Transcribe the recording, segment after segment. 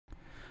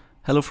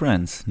Hello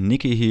friends,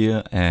 Niki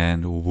here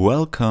and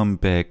welcome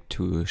back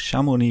to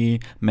Chamonix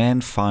Man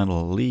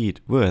Final Lead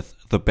with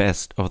the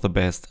best of the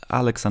best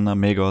Alexander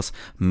Megos,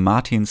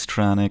 Martin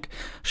Stranik,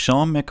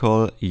 Sean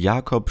McColl,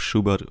 Jakob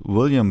Schuber,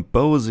 William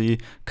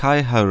Bosi,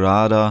 Kai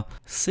Harada,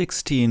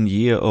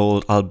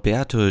 16-year-old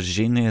Alberto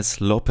Ginez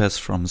Lopez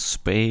from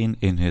Spain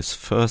in his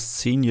first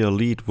senior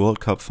Lead World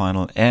Cup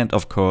final, and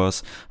of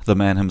course the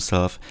man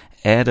himself,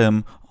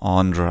 Adam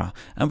Ondra.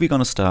 And we're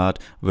gonna start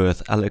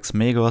with Alex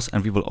Megos,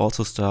 and we will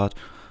also start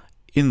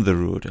in the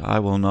route. I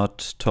will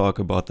not talk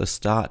about the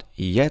start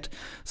yet.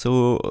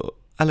 So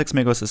Alex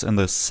Megos is in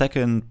the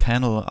second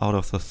panel out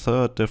of the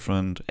third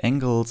different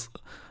angles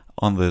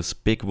on this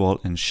big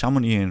wall in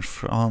Chamonix in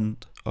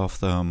front of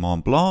the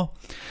Mont Blanc,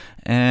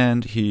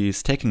 and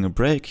he's taking a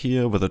break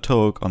here with a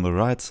toque on the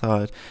right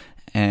side,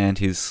 and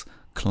he's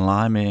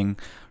climbing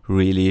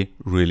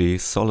really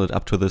solid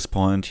up to this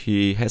point.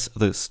 He has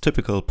this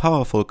typical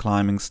powerful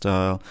climbing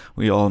style.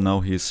 We all know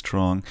he's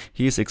strong,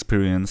 he's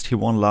experienced, he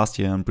won last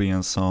year in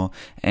Briançon,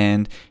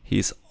 and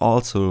he's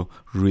also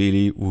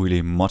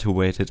really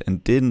motivated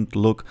and didn't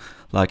look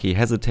like he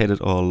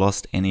hesitated or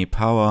lost any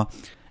power.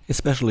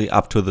 Especially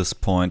up to this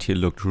point, he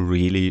looked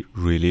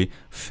really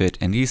fit,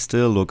 and he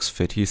still looks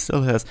fit. He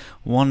still has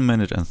 1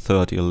 minute and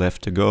 30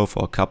 left to go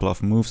for a couple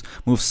of moves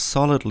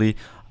solidly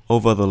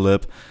over the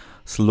lip.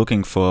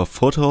 Looking for a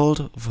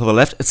foothold for the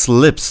left. It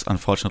slips,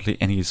 unfortunately,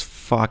 and he's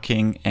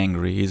fucking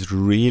angry. He's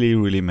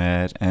really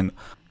mad, and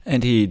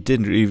he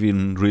didn't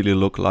even really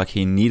look like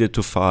he needed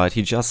to fight.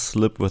 He just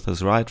slipped with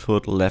his right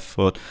foot, left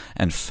foot,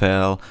 and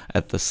fell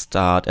at the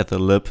start, at the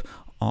lip,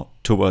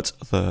 towards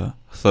the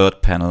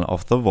third panel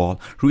of the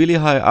wall. Really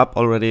high up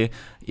already,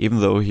 even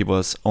though he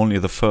was only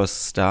the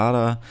first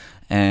starter.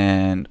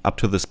 And up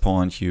to this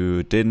point,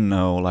 you didn't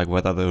know like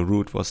whether the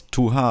route was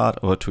too hard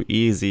or too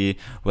easy,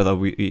 whether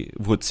we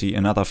would see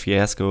another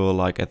fiasco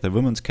like at the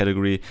women's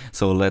category.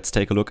 So let's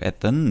take a look at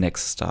the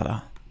next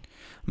starter.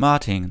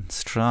 Martin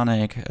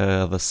Stranik,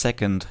 the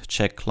second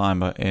Czech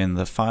climber in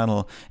the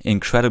final,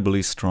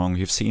 incredibly strong.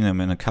 You've seen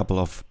him in a couple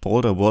of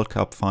Boulder World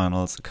Cup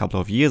finals a couple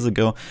of years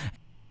ago.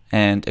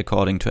 And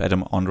according to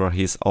Adam Ondra,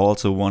 he's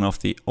also one of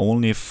the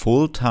only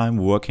full-time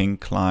working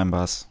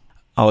climbers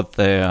out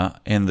there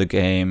in the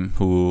game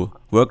who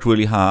worked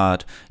really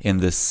hard in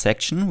this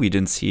section. We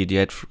didn't see it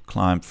yet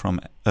climbed from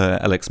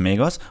Alex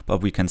Megos,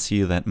 but we can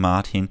see that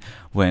Martin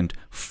went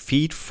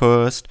feet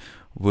first,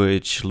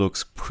 which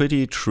looks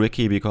pretty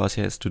tricky because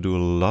he has to do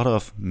a lot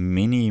of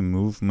mini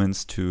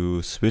movements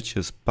to switch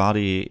his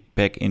body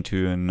back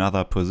into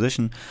another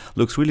position.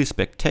 Looks really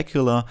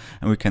spectacular,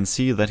 and we can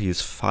see that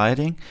he's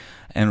fighting,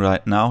 and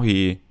right now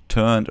he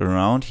turned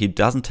around. He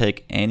doesn't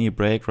take any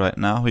break right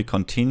now. He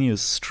continues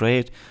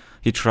straight.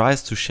 He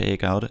tries to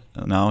shake out.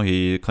 Now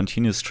he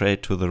continues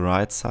straight to the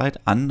right side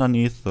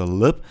underneath the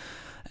lip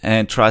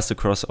and tries to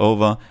cross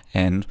over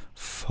and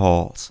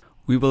falls.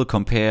 We will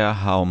compare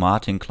how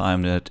Martin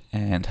climbed it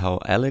and how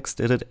Alex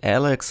did it.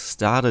 Alex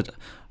started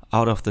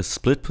out of the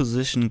split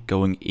position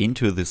going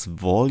into this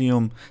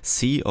volume,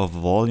 sea of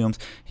volumes.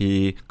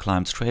 He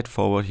climbed straight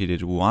forward. He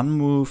did one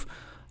move,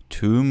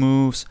 two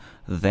moves,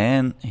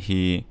 then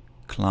he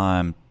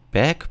climbed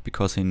back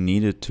because he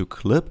needed to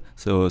clip.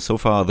 So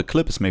far the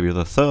clip is maybe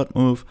the third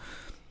move,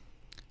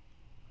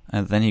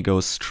 and then he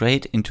goes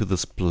straight into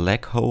this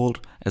black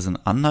hold as an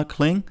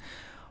undercling,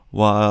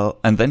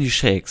 and then he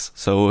shakes.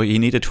 So he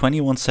needed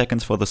 21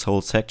 seconds for this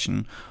whole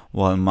section,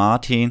 while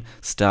Martin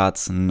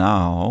starts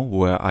now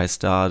where I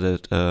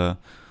started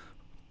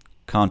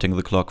counting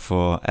the clock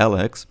for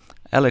Alex.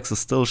 Alex is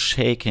still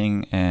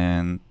shaking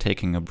and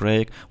taking a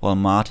break, while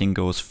Martin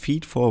goes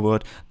feet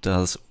forward,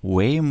 does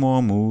way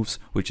more moves,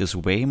 which is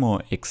way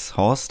more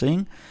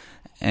exhausting,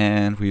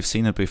 and we've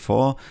seen it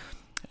before.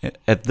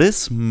 At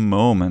this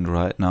moment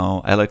right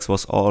now, Alex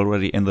was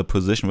already in the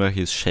position where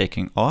he's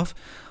shaking off,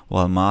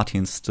 while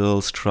Martin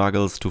still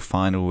struggles to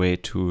find a way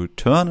to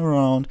turn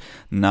around.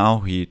 Now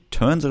he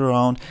turns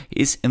around,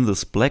 is in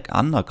this black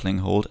undercling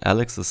hold.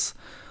 Alex is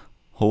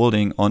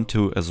holding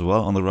onto as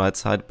well on the right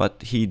side,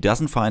 but he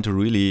doesn't find a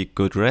really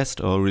good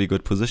rest or really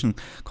good position.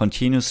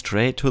 Continues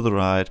straight to the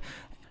right,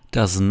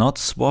 does not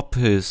swap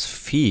his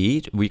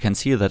feet. We can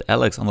see that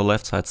Alex on the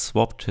left side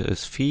swapped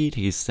his feet.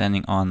 He's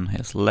standing on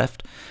his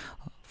left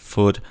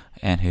foot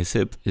and his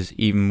hip is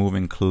even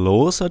moving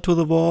closer to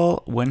the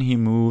wall when he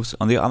moves.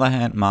 On the other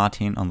hand,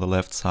 Martin on the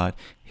left side,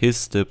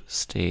 his hip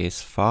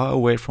stays far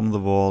away from the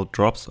wall,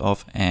 drops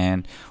off,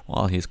 and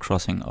while he's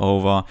crossing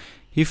over,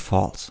 he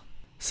falls.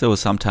 So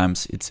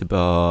sometimes it's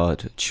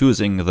about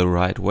choosing the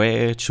right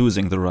way,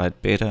 choosing the right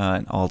beta,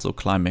 and also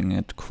climbing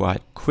it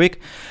quite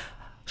quick.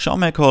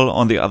 Sean McColl,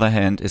 on the other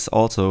hand, is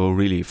also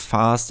really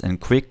fast and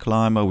quick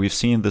climber. We've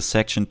seen this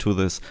section to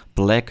this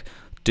black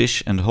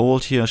dish and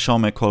hold here.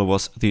 Sean McColl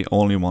was the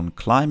only one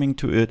climbing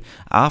to it.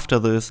 After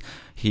this,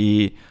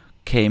 he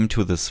came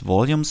to this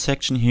volume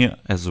section here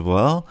as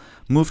well,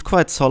 moved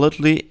quite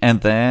solidly,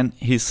 and then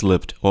he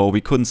slipped, or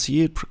we couldn't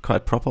see it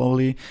quite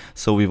properly.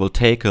 So we will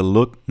take a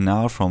look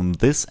now from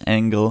this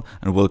angle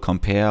and we'll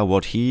compare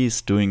what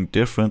he's doing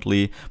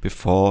differently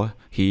before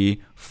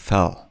he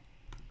fell.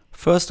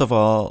 First of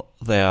all,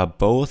 they are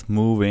both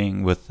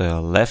moving with the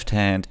left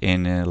hand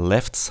in a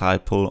left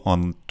side pull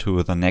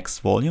onto the next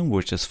volume,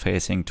 which is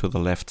facing to the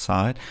left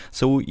side.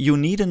 So you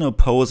need an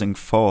opposing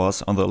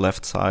force on the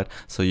left side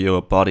so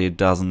your body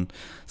doesn't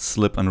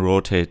slip and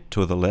rotate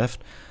to the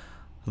left.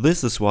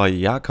 This is why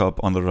Jakob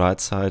on the right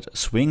side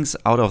swings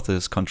out of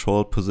this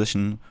controlled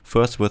position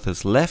first with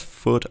his left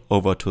foot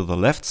over to the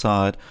left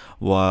side,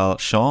 while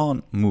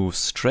Sean moves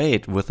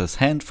straight with his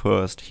hand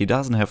first. He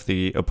doesn't have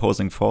the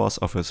opposing force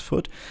of his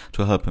foot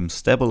to help him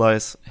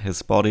stabilize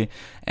his body,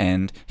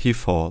 and he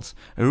falls.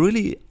 A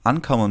really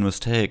uncommon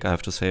mistake, I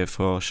have to say,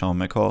 for Sean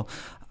McColl.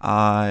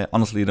 I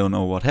honestly don't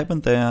know what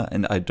happened there,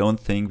 and I don't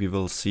think we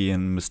will see a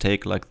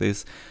mistake like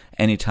this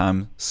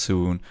anytime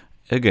soon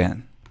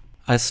again.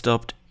 I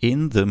stopped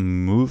in the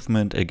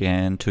movement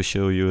again to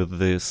show you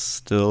this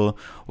still,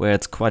 where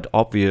it's quite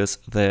obvious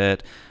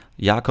that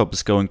Jakob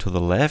is going to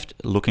the left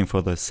looking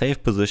for the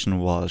safe position,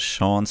 while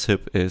Sean's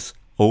hip is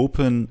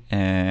open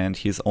and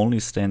he's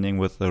only standing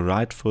with the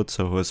right foot,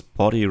 so his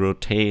body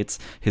rotates.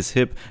 His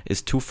hip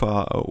is too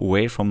far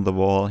away from the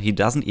wall. He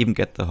doesn't even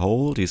get the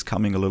hold. He's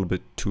coming a little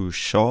bit too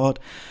short,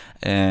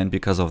 and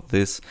because of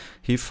this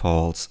he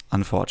falls,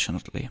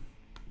 unfortunately.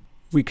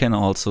 We can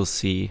also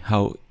see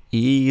how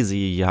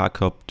easy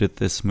Jakob did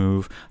this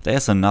move.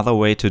 There's another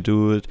way to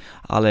do it.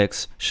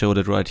 Alex showed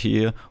it right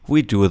here.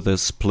 We do the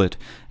split.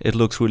 It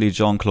looks really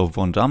Jean-Claude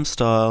Van Damme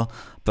style,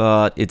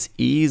 but it's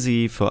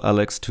easy for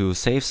Alex to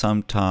save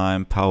some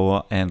time,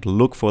 power, and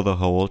look for the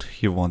hold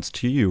he wants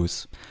to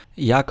use.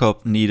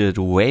 Jakob needed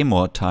way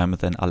more time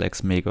than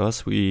Alex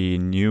Megos. We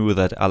knew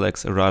that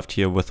Alex arrived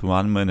here with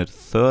 1 minute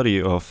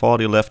 30 or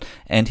 40 left,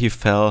 and he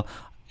fell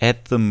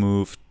at the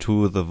move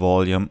to the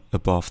volume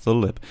above the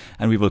lip.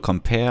 And we will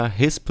compare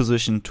his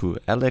position to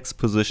Alex's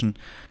position,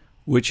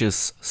 which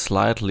is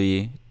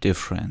slightly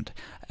different.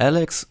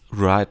 Alex's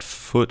right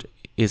foot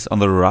is on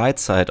the right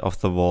side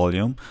of the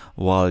volume,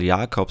 while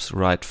Jakob's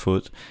right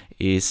foot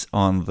is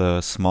on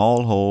the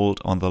small hold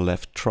on the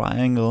left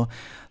triangle.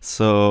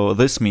 So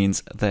this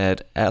means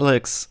that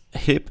Alex's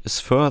hip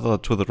is further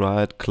to the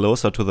right,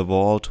 closer to the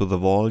wall, to the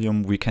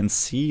volume. We can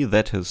see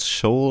that his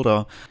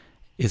shoulder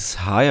is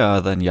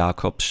higher than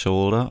Jakob's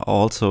shoulder.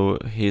 Also,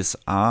 his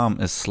arm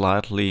is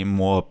slightly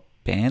more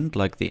bent,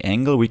 like the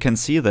angle. We can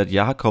see that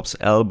Jakob's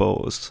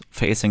elbow is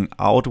facing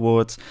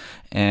outwards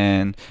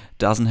and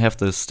doesn't have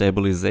the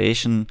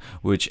stabilization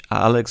which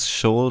Alex's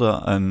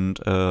shoulder and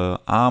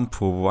arm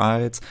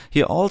provides.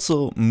 He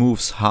also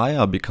moves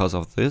higher because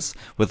of this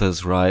with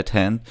his right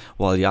hand,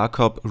 while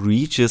Jakob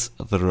reaches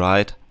the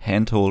right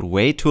handhold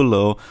way too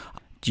low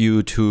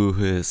due to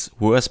his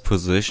worst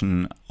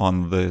position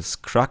on this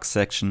crux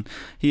section.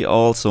 He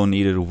also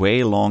needed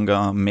way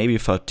longer, maybe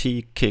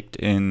fatigue kicked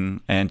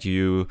in, and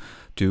you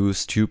do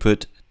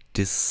stupid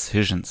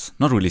decisions.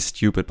 Not really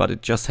stupid, but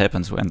it just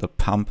happens when the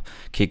pump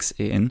kicks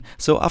in.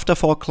 So after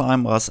 4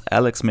 climbers,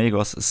 Alex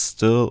Megos is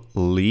still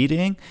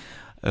leading,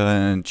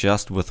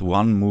 just with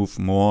 1 move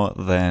more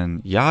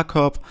than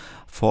Jakob.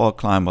 4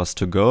 climbers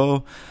to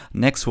go.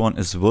 Next one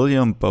is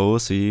William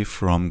Bosi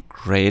from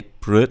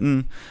Great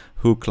Britain,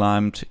 who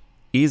climbed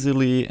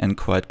easily and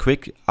quite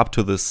quick up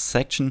to this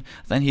section.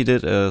 Then he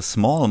did a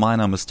small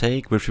minor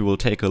mistake, which we will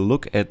take a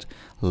look at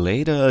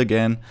later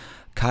again.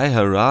 Kai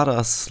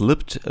Harada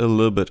slipped a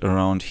little bit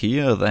around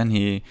here, then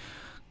he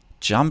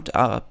jumped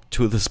up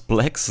to this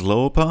black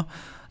sloper,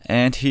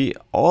 and he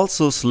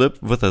also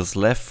slipped with his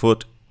left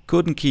foot,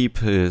 couldn't keep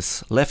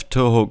his left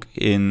toe hook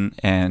in,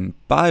 and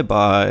bye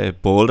bye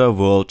Boulder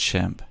World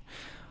Champ.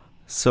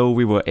 So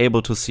we were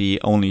able to see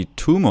only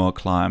 2 more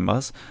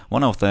climbers,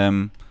 one of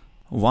them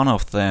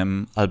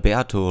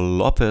Alberto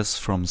Lopez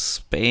from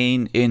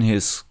Spain in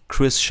his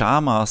Chris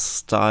Sharma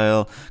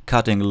style,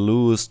 cutting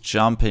loose,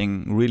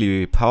 jumping,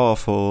 really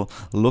powerful,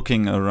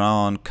 looking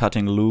around,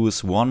 cutting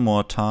loose 1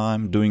 more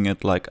time, doing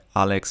it like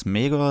Alex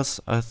Megos,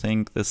 I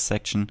think, this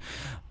section.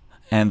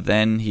 And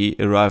then he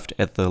arrived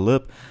at the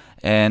lip,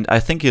 and I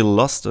think he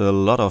lost a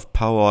lot of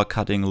power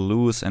cutting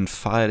loose and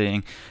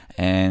fighting,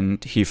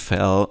 and he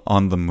fell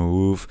on the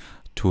move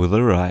to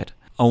the right.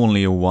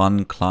 Only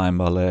 1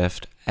 climber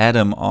left.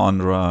 Adam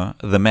Ondra,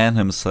 the man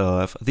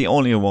himself, the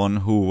only one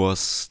who was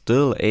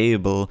still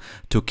able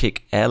to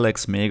kick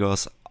Alex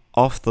Megos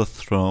off the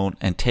throne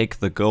and take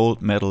the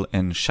gold medal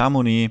in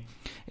Chamonix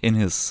in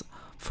his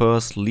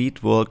first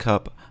Lead World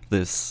Cup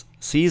this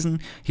season.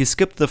 He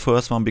skipped the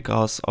first one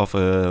because of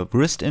a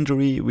wrist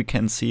injury. We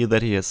can see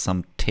that he has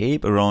some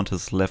tape around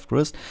his left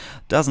wrist.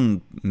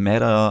 Doesn't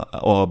matter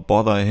or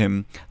bother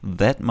him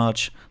that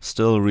much.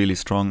 Still really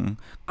strong,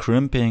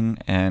 crimping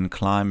and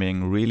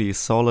climbing really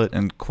solid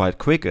and quite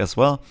quick as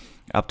well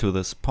up to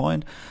this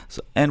point.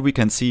 So, and we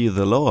can see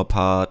the lower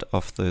part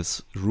of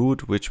this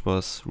route, which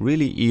was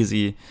really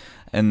easy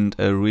and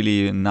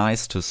really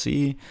nice to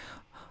see.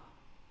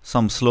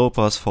 Some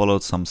slopers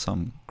followed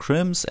some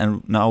crimps,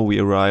 and now we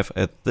arrive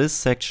at this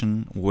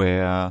section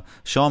where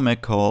Sean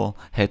McColl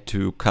had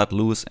to cut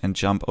loose and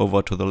jump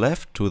over to the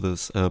left to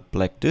this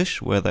black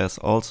dish, where there's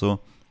also,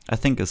 I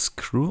think, a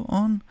screw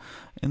on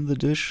in the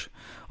dish,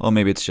 or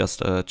maybe it's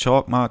just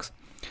chalk marks.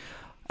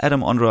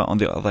 Adam Ondra, on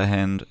the other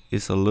hand,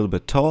 is a little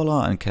bit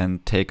taller and can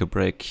take a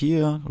break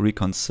here,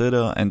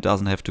 reconsider, and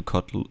doesn't have to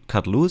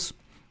cut loose.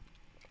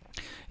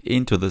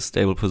 Into the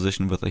stable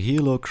position with a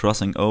heel hook,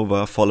 crossing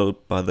over, followed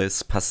by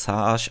this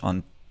passage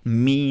on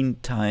mean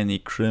tiny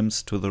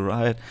crimps to the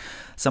right.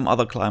 Some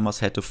other climbers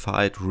had to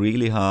fight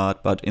really hard,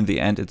 but in the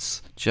end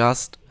it's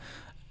just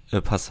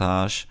a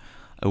passage,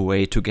 a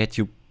way to get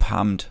you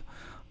pumped.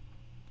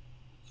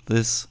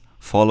 This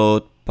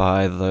followed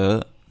by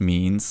the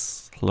mean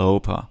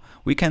sloper.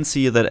 We can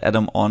see that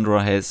Adam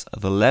Ondra has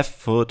the left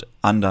foot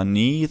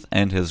underneath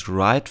and his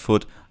right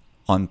foot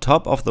on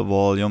top of the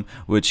volume,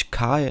 which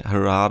Kai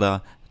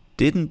Harada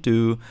didn't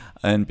do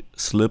and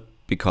slipped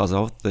because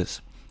of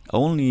this.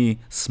 Only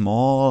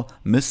small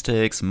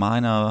mistakes,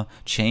 minor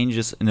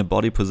changes in a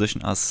body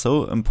position are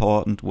so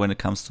important when it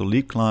comes to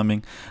lead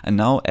climbing, and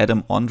now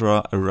Adam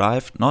Ondra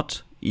arrived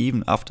not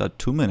even after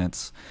 2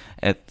 minutes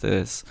at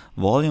this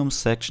volume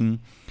section.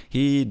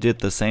 He did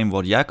the same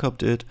what Jakob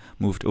did,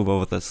 moved over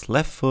with his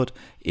left foot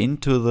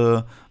into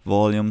the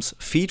volumes,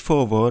 feet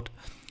forward,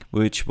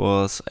 which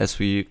was, as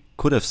we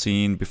could have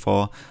seen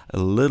before, a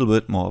little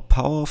bit more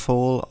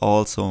powerful,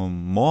 also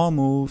more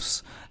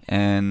moves,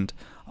 and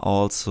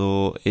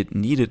also it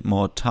needed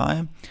more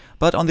time.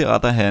 But on the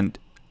other hand,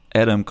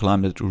 Adam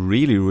climbed it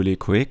really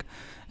quick,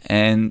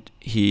 and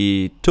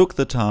he took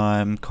the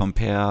time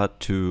compared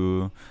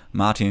to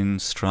Martin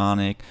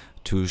Stranik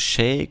to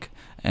shake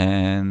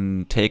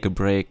and take a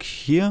break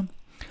here,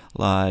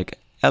 like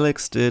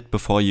Alex did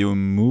before you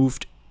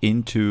moved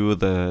into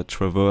the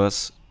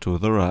traverse to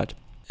the right.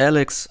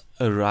 Alex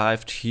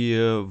arrived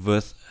here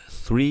with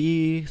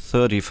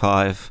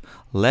 3:35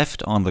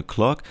 left on the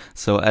clock,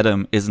 so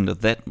Adam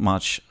isn't that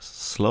much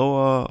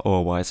slower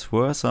or vice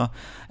versa.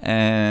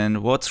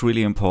 And what's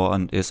really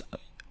important is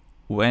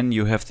when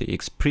you have the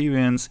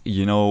experience,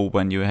 you know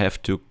when you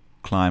have to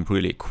climb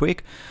really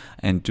quick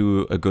and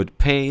do a good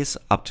pace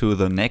up to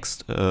the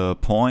next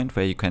point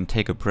where you can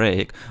take a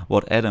break,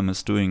 what Adam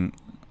is doing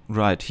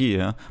right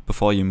here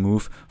before you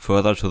move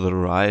further to the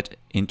right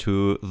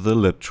into the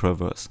lip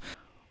traverse.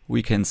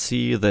 We can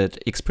see that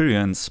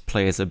experience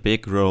plays a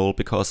big role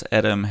because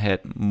Adam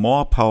had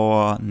more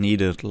power,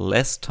 needed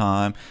less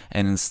time,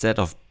 and instead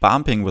of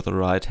bumping with the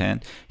right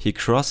hand, he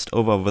crossed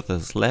over with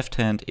his left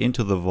hand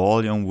into the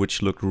volume,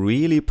 which looked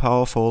really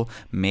powerful.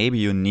 Maybe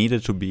you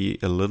needed to be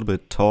a little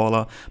bit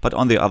taller, but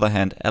on the other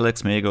hand,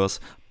 Alex Megos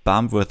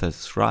bumped with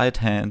his right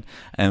hand,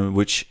 and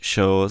which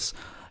shows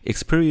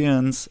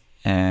experience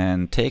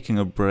and taking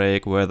a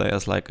break where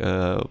there's like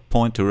a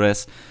point to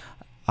rest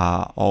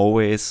are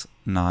always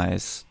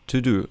nice to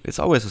do. It's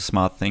always a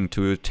smart thing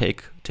to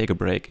take a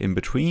break in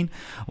between.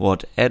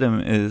 What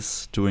Adam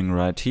is doing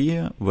right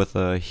here with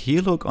a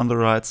heel hook on the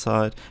right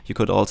side, you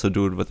could also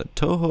do it with a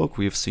toe hook.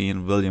 We've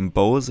seen William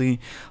Bosi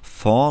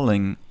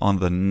falling on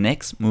the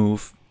next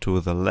move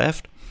to the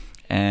left,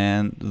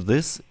 and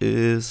this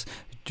is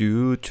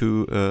due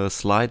to a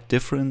slight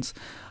difference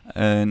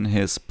in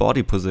his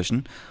body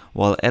position.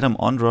 While Adam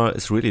Ondra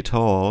is really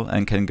tall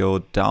and can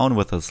go down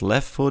with his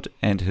left foot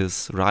and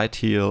his right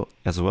heel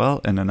as well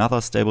in another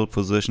stable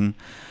position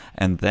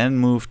and then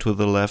move to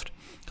the left.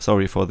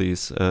 Sorry for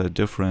these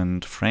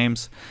different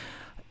frames.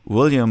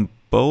 William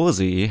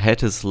Bosi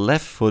had his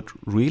left foot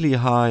really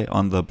high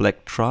on the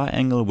black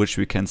triangle, which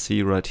we can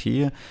see right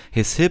here.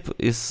 His hip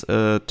is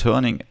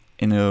turning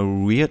in a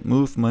weird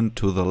movement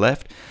to the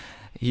left.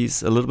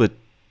 He's a little bit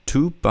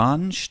too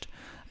bunched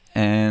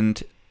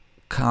and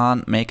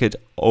can't make it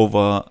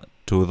over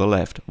to the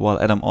left, while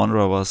Adam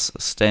Ondra was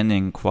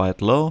standing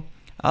quite low.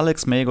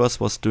 Alex Megos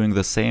was doing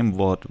the same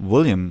what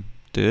William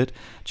did,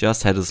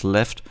 just had his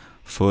left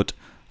foot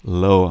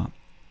lower.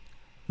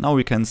 Now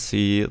we can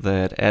see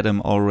that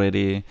Adam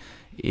already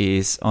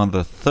is on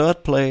the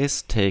third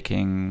place,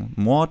 taking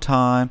more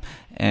time,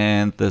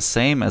 and the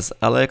same as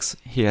Alex,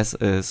 he has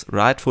his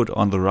right foot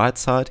on the right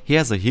side. He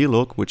has a heel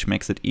hook, which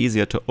makes it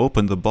easier to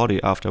open the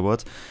body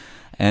afterwards.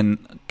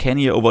 And can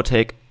he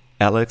overtake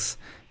Alex?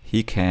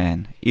 He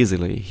can,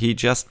 easily. He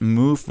just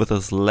moved with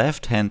his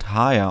left hand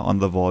higher on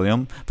the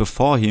volume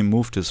before he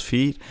moved his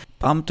feet,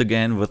 bumped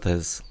again with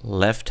his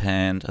left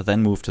hand,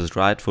 then moved his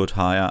right foot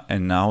higher,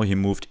 and now he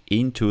moved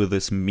into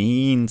this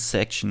mean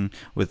section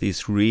with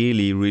these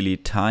really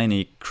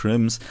tiny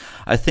crimps.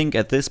 I think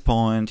at this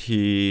point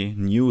he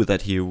knew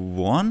that he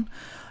won,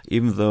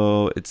 even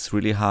though it's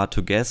really hard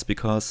to guess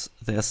because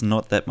there's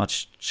not that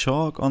much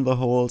chalk on the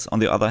holes. On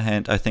the other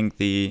hand, I think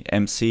the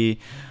MC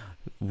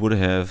would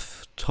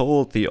have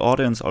told the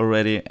audience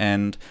already,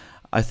 and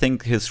I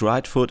think his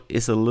right foot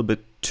is a little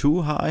bit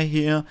too high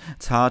here.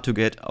 It's hard to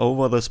get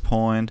over this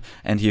point,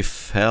 and he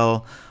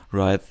fell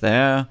right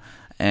there,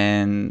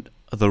 and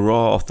the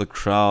roar of the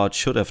crowd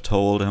should have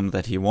told him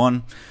that he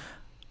won.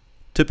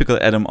 Typical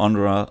Adam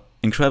Ondra,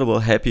 incredible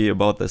happy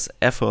about this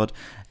effort,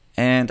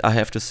 and I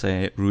have to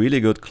say, really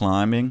good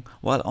climbing.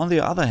 While on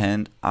the other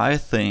hand, I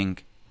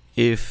think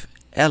if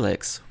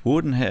Alex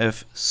wouldn't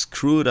have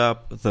screwed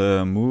up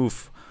the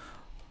move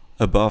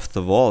above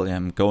the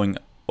volume going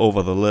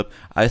over the lip,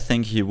 I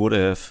think he would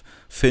have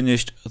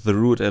finished the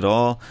route at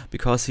all,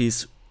 because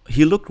he's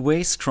he looked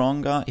way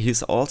stronger.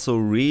 He's also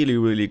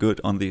really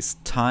good on these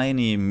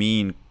tiny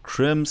mean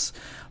crims.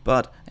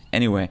 But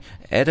anyway,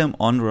 Adam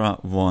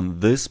Ondra won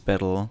this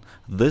battle,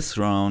 this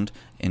round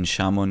in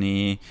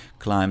Chamonix,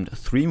 climbed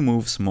 3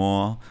 moves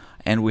more,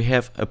 and we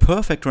have a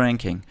perfect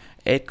ranking.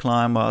 8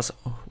 climbers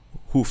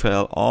who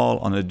fell all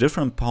on a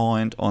different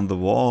point on the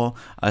wall.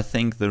 I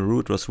think the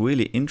route was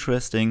really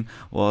interesting,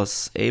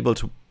 was able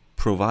to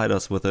provide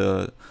us with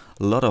a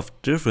lot of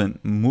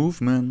different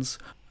movements.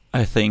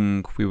 I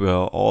think we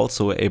were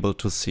also able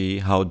to see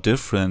how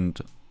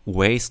different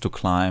ways to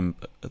climb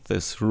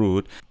this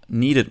route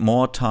needed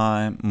more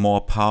time, more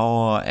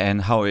power,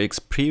 and how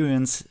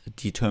experience,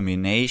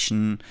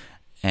 determination,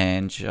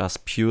 and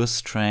just pure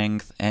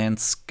strength and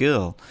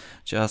skill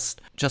just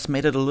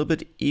made it a little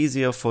bit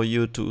easier for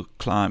you to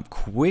climb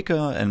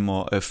quicker and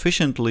more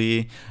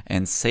efficiently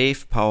and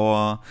save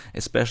power.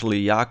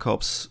 Especially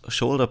Jakob's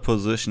shoulder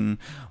position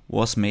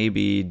was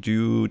maybe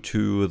due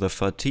to the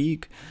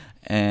fatigue,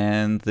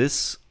 and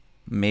this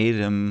made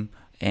him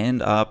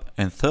end up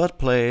in 3rd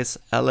place.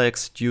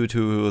 Alex, due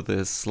to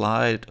the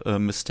slight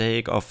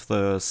mistake of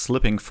the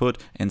slipping foot,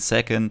 in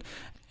 2nd,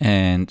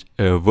 and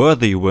a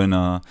worthy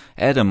winner,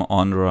 Adam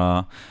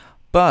Ondra.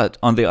 But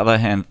on the other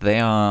hand, they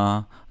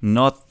are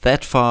not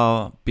that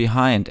far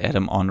behind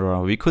Adam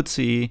Ondra. We could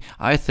see,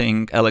 I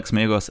think Alex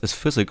Megos is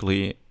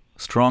physically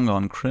strong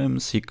on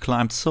crims. He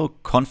climbed so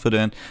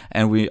confident,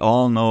 and we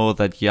all know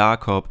that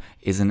Jakob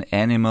is an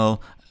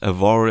animal, a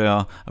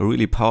warrior, a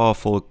really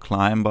powerful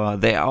climber.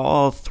 They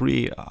all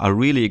 3 are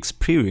really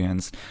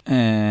experienced,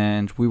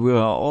 and we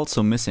were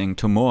also missing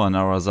Tomoa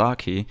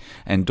Narasaki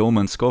and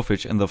Domen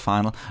Skofic in the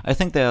final. I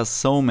think there are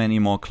so many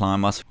more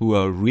climbers who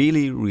are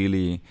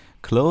really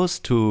close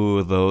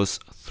to those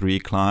 3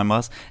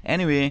 climbers.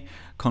 Anyway,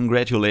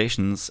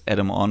 congratulations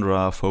Adam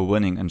Ondra for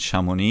winning in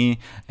Chamonix,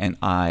 and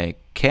I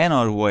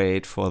cannot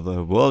wait for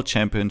the World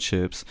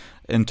Championships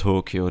in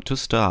Tokyo to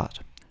start.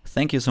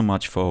 Thank you so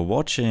much for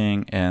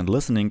watching and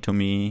listening to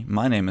me.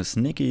 My name is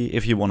Niki.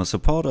 If you want to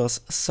support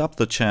us, sub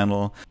the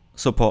channel,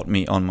 support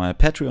me on my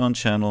Patreon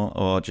channel,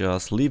 or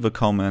just leave a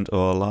comment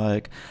or a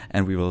like,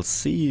 and we will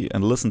see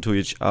and listen to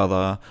each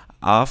other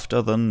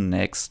after the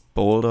next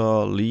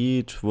Boulder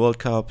Lead World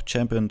Cup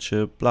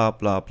Championship, blah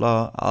blah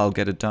blah. I'll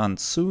get it done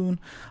soon.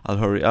 I'll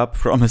hurry up,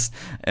 promise.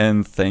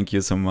 And thank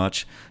you so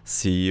much.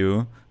 See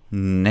you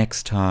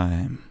next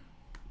time.